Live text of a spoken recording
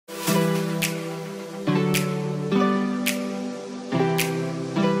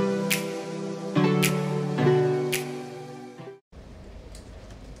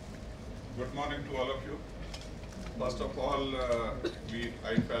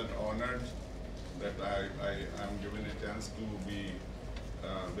felt honored that I am given a chance to be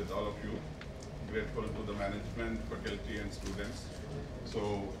with all of you. Grateful to the management, faculty and students.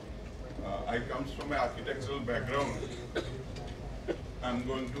 So I come from an architectural background. I'm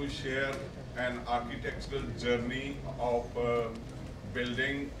going to share an architectural journey of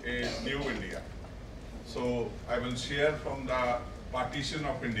building a new India. So I will share from the partition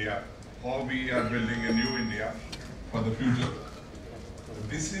of India, how we are building a new India for the future.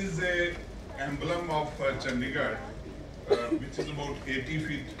 This is an emblem of Chandigarh, which is about 80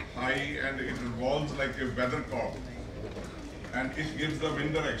 feet high, and it revolves like a weathercock, and it gives the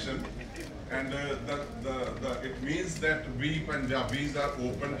wind direction. And it means that we Punjabis are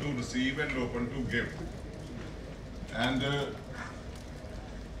open to receive and open to give. And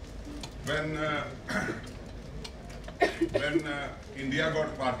when India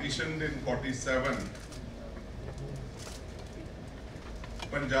got partitioned in 47,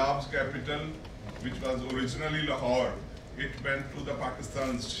 Punjab's capital, which was originally Lahore, it went to the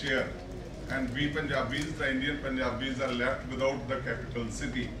Pakistan's share. And we Punjabis, the Indian Punjabis, are left without the capital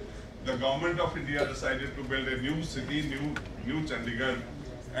city. The government of India decided to build a new city, new Chandigarh,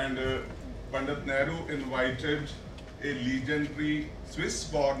 and Pandit Nehru invited a legendary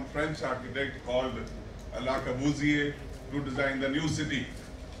Swiss-born French architect called Le Corbusier to design the new city.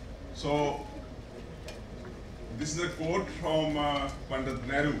 So this is a quote from Pandit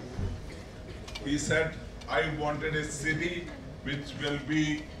Nehru. He said, "I wanted a city which will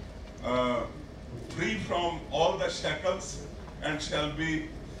be free from all the shackles and shall be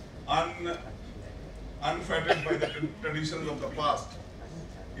unfettered by the traditions of the past."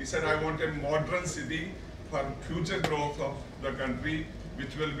 He said, "I want a modern city for future growth of the country,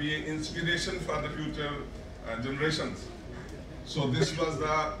 which will be an inspiration for the future generations." So this was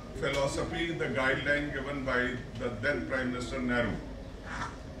the philosophy, the guideline given by the then Prime Minister Nehru.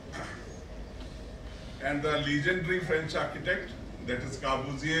 And the legendary French architect, that is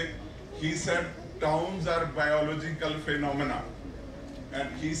Corbusier, he said, "Towns are biological phenomena." And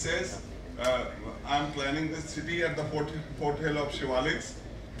he says, "I'm planning this city at the foothill of Shivaliks,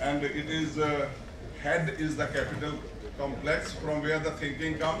 and it is, head is the capital complex from where the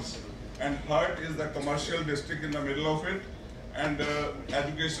thinking comes, and heart is the commercial district in the middle of it, and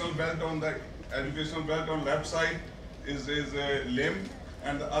educational belt on left side is a limb,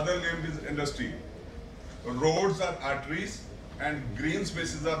 and the other limb is industry. Roads are arteries, and green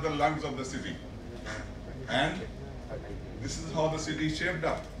spaces are the lungs of the city." And this is how the city is shaped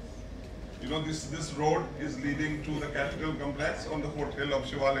up. You know, this road is leading to the capital complex on the foothill of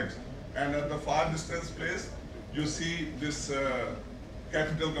Shivaliks. And at the far distance place, you see this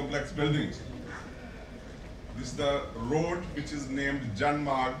capital complex buildings. This is the road which is named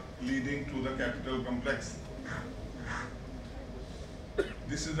Janmarg, leading to the capital complex.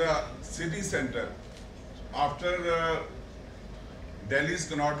 This is the city center. After Delhi's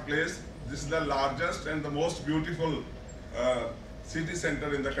Connaught Place, this is the largest and the most beautiful city center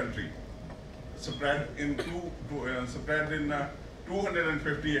in the country, spread in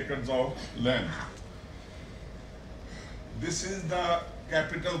 250 acres of land. This is the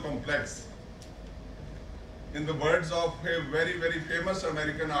capital complex. In the words of a very, very famous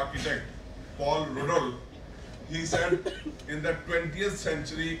American architect, Paul Rudolph, he said, in the 20th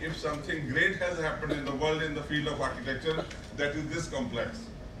century, if something great has happened in the world in the field of architecture, that is this complex.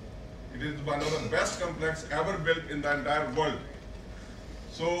 It is one of the best complexes ever built in the entire world.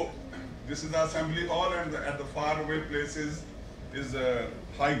 So this is the assembly hall, and at the far away places is a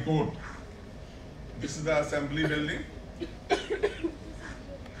high court. This is the assembly building.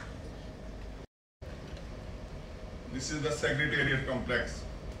 This is the secretariat complex.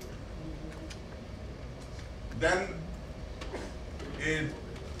 Then a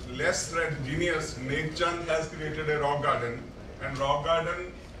less read genius, Naik Chand, has created a rock garden, and rock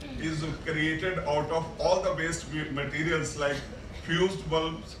garden is created out of all the waste materials like fused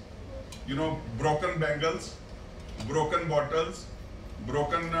bulbs, you know, broken bangles, broken bottles,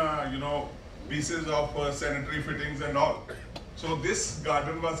 broken, pieces of sanitary fittings and all. So this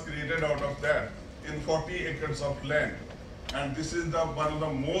garden was created out of that in 40 acres of land. And this is one of the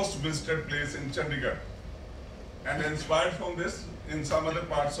most visited place in Chandigarh. And inspired from this, in some other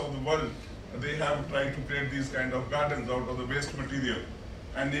parts of the world, they have tried to create these kind of gardens out of the waste material.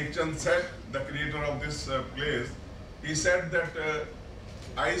 And Naik Chand said, the creator of this place, he said that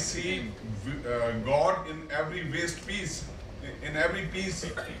I see God in every waste piece. In every piece,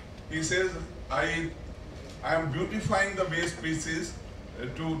 he says, I am beautifying the waste pieces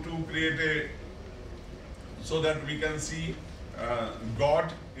to create so that we can see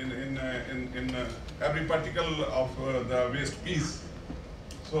God in every particle of the waste piece.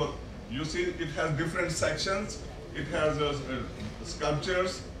 So you see it has different sections, it has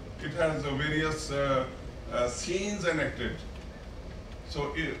sculptures, it has various scenes enacted.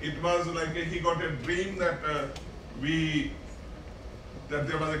 So it was like he got a dream that that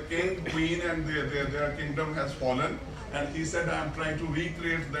there was a king, queen, and their kingdom has fallen, and he said, I am trying to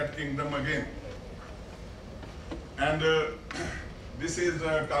recreate that kingdom again. And this is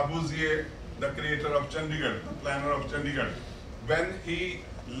Corbusier, the creator of Chandigarh, the planner of Chandigarh. When he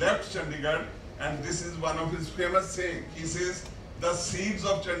left Chandigarh, and this is one of his famous sayings, he says, the seeds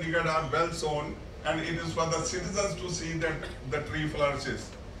of Chandigarh are well sown, and it is for the citizens to see that the tree flourishes.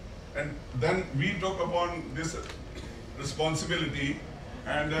 And then we took upon this responsibility,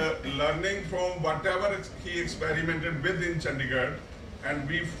 and learning from whatever he experimented with in Chandigarh, and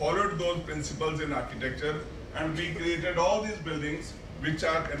we followed those principles in architecture, and we created all these buildings which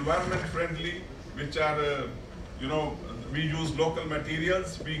are environment friendly, which are, we use local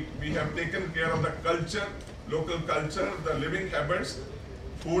materials, we have taken care of the culture, local culture, the living habits,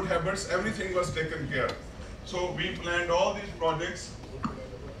 food habits, everything was taken care. So we planned all these projects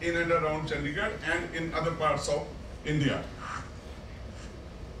in and around Chandigarh and in other parts of India.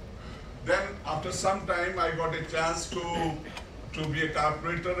 Then after some time I got a chance to be a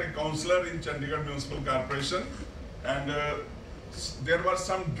corporator, a councillor in Chandigarh Municipal Corporation, and there were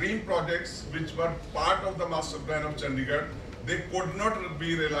some dream projects which were part of the master plan of Chandigarh. They could not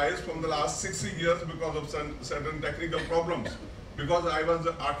be realized from the last 60 years because of certain technical problems. Because I was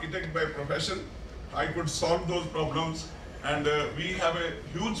an architect by profession, I could solve those problems, and we have a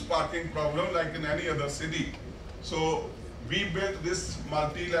huge parking problem like in any other city. So we built this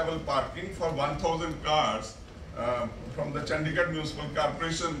multi-level parking for 1,000 cars from the Chandigarh Municipal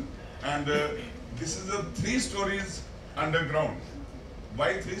Corporation, and this is a 3 stories underground.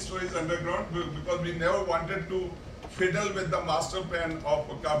 Why 3 stories underground? Because we never wanted to fiddle with the master plan of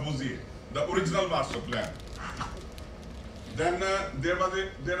Corbusier, the original master plan. Then there are 2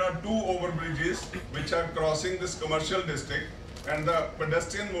 overbridges which are crossing this commercial district, and the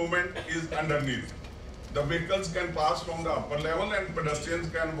pedestrian movement is underneath. The vehicles can pass from the upper level and pedestrians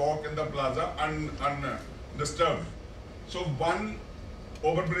can walk in the plaza undisturbed. So one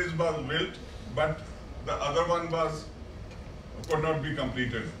overbridge was built, but the other one could not be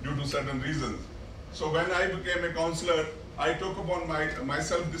completed due to certain reasons. So when I became a councillor, I took upon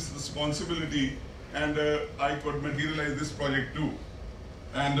myself this responsibility, and I could materialize this project too.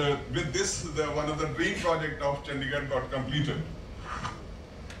 And with this, one of the dream project of Chandigarh got completed.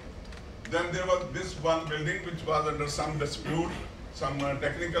 Then there was this one building which was under some dispute, some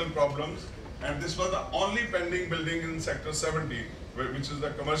technical problems, and this was the only pending building in Sector 70, which is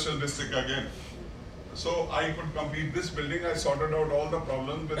the commercial district again. So I could complete this building. I sorted out all the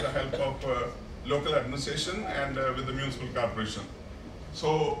problems with the help of local administration and with the municipal corporation.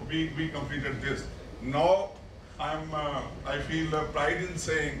 So we completed this. Now I feel pride in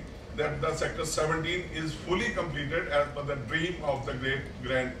saying that the Sector 17 is fully completed as per the dream of the great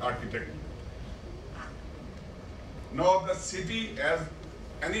grand architect. Now the city, as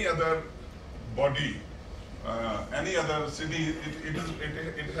any other body, any other city, it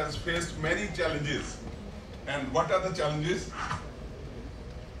has faced many challenges. And what are the challenges?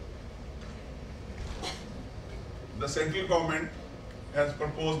 The central government has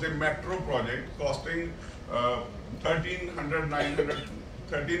proposed a metro project costing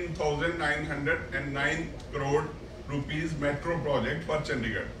 13,909 crore rupees metro project for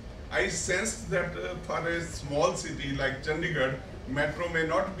Chandigarh. I sensed that for a small city like Chandigarh, metro may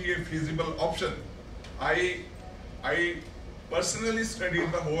not be a feasible option. I personally studied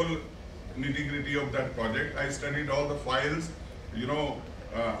the whole nitty-gritty of that project. I studied all the files.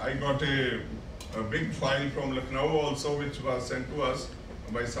 I got a big file from Lucknow also, which was sent to us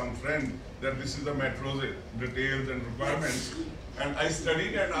by some friend, that this is the metro's details and requirements. And I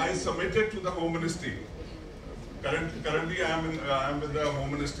studied and I submitted to the Home Ministry. Currently I am with the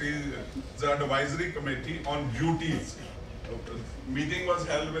Home Ministry's advisory committee on duties. Meeting was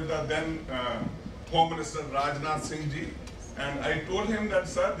held with the then Home Minister Rajnath Singh ji, and I told him that,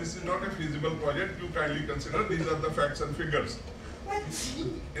 sir, this is not a feasible project, you kindly consider, these are the facts and figures.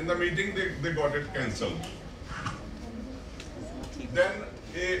 In the meeting they got it cancelled. Then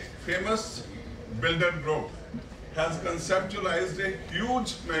a famous builder group has conceptualized a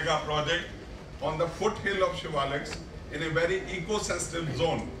huge mega project on the foothill of Shivaliks in a very eco-sensitive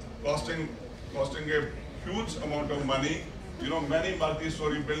zone, costing a huge amount of money. Many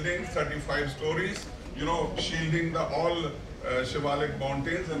multi-story buildings, 35 stories, shielding all Shivalik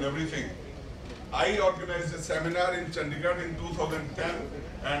mountains and everything. I organized a seminar in Chandigarh in 2010,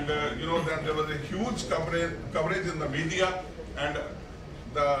 and then there was a huge coverage in the media, and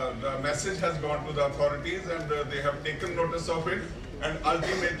the message has gone to the authorities, and they have taken notice of it, and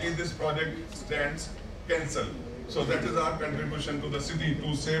ultimately this project stands cancelled. So that is our contribution to the city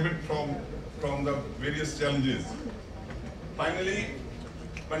to save it from the various challenges. Finally,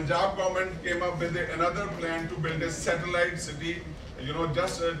 Punjab government came up with another plan to build a satellite city,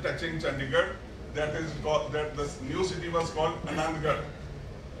 just touching Chandigarh. That the new city was called Anandgarh.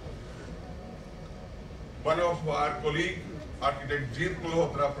 One of our colleague, architect Jeet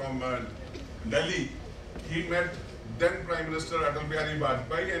Malhotra from Delhi, he met then Prime Minister Atal Bihari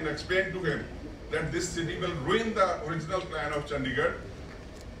Vajpayee and explained to him that this city will ruin the original plan of Chandigarh.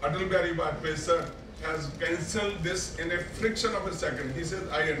 Atal Bihari Vajpayee sir has cancelled this in a fraction of a second. He says,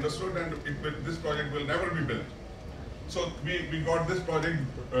 I understood, and this project will never be built. So we got this project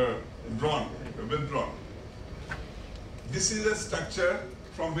withdrawn. This is a structure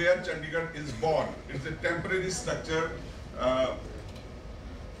from where Chandigarh is born. It's a temporary structure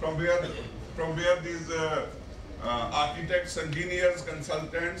from where these architects, engineers,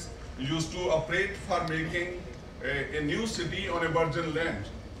 consultants used to operate for making a new city on a virgin land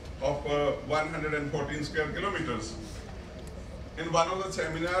of 114 square kilometers. In one of the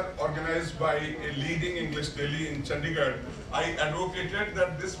seminars organized by a leading English daily in Chandigarh, I advocated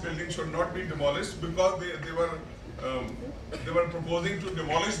that this building should not be demolished because they were proposing to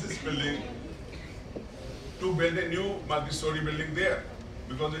demolish this building to build a new multi-story building there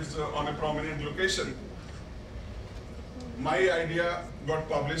because it's on a prominent location. My idea got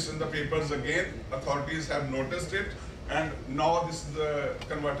published in the papers again. Authorities have noticed it, and now this is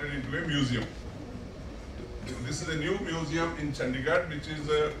converted into a museum. This is a new museum in Chandigarh, which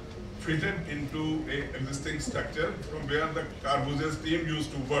is fitted into an existing structure from where the Corbusiers team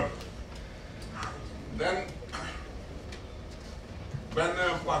used to work. Then, when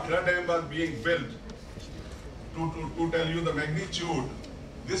Bahga Dam was being built, to tell you the magnitude,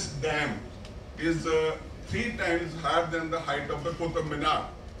 this dam is 3 times higher than the height of the Qutub Minar.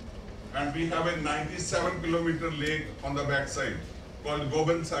 And we have a 97-kilometer lake on the backside called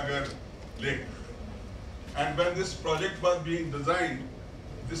Gobind Sagar Lake. And when this project was being designed,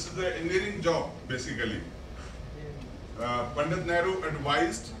 this is an engineering job basically. Pandit Nehru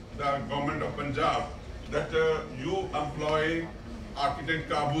advised the government of Punjab that you employ architect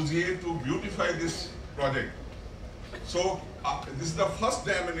Corbusier to beautify this project. So this is the first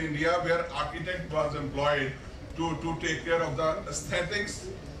dam in India where architect was employed to take care of the aesthetics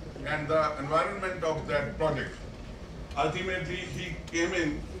and the environment of that project. Ultimately, he came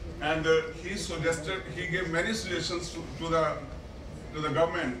in and he gave many suggestions to the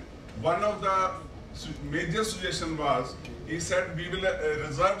government. One of the major suggestions was, he said, we will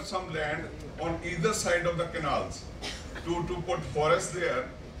reserve some land on either side of the canals to put forest there,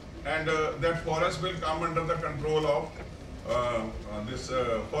 and that forest will come under the control of this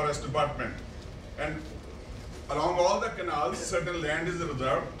forest department. And along all the canals, certain land is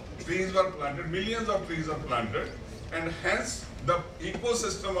reserved, trees were planted, millions of trees are planted, and hence the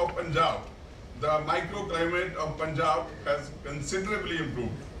ecosystem of Punjab, the microclimate of Punjab has considerably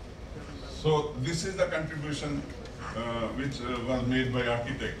improved. So this is the contribution which was made by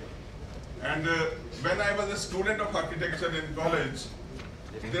architect. And when I was a student of architecture in college,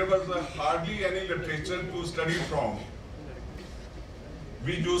 there was hardly any literature to study from.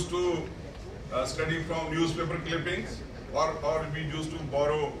 We used to study from newspaper clippings, or we used to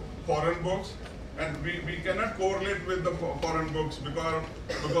borrow foreign books, and we cannot correlate with the foreign books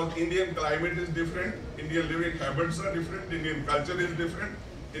because Indian climate is different, Indian living habits are different, Indian culture is different,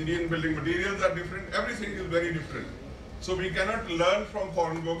 Indian building materials are different, everything is very different. So we cannot learn from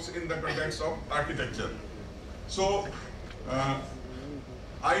foreign books in the context of architecture. So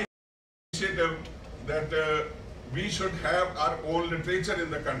I initiative that we should have our own literature in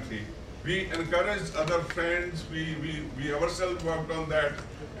the country. We encouraged other friends, we ourselves worked on that,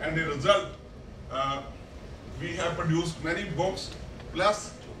 and the result, we have produced many books,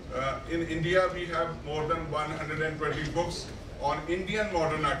 plus in India we have more than 120 books on Indian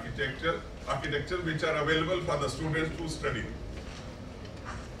modern architecture which are available for the students to study.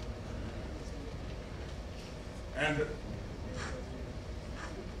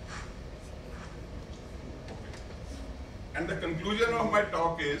 And the conclusion of my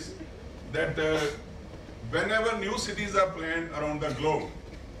talk is that whenever new cities are planned around the globe,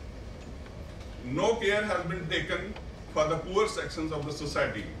 no care has been taken for the poor sections of the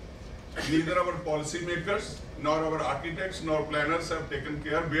society. Neither our policymakers, nor our architects, nor planners have taken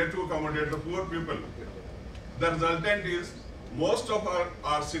care where to accommodate the poor people. The resultant is most of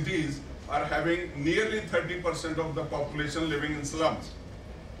our cities are having nearly 30% of the population living in slums.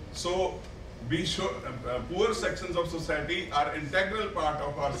 So poor sections of society are integral part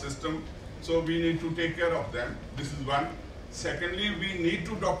of our system, so we need to take care of them. This is one. Secondly, we need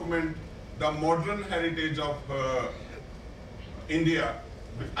to document the modern heritage of India.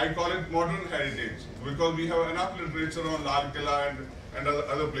 I call it modern heritage because we have enough literature on Lal Killa and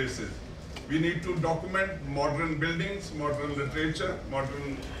other places. We need to document modern buildings, modern literature,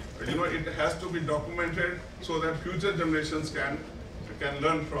 modern, it has to be documented so that future generations can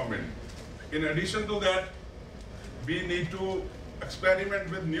learn from it. In addition to that, we need to experiment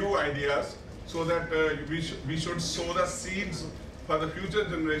with new ideas so that we should sow the seeds for the future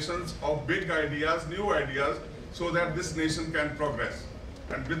generations of big ideas, new ideas, so that this nation can progress.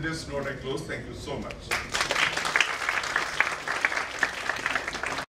 And with this note, I close. Thank you so much.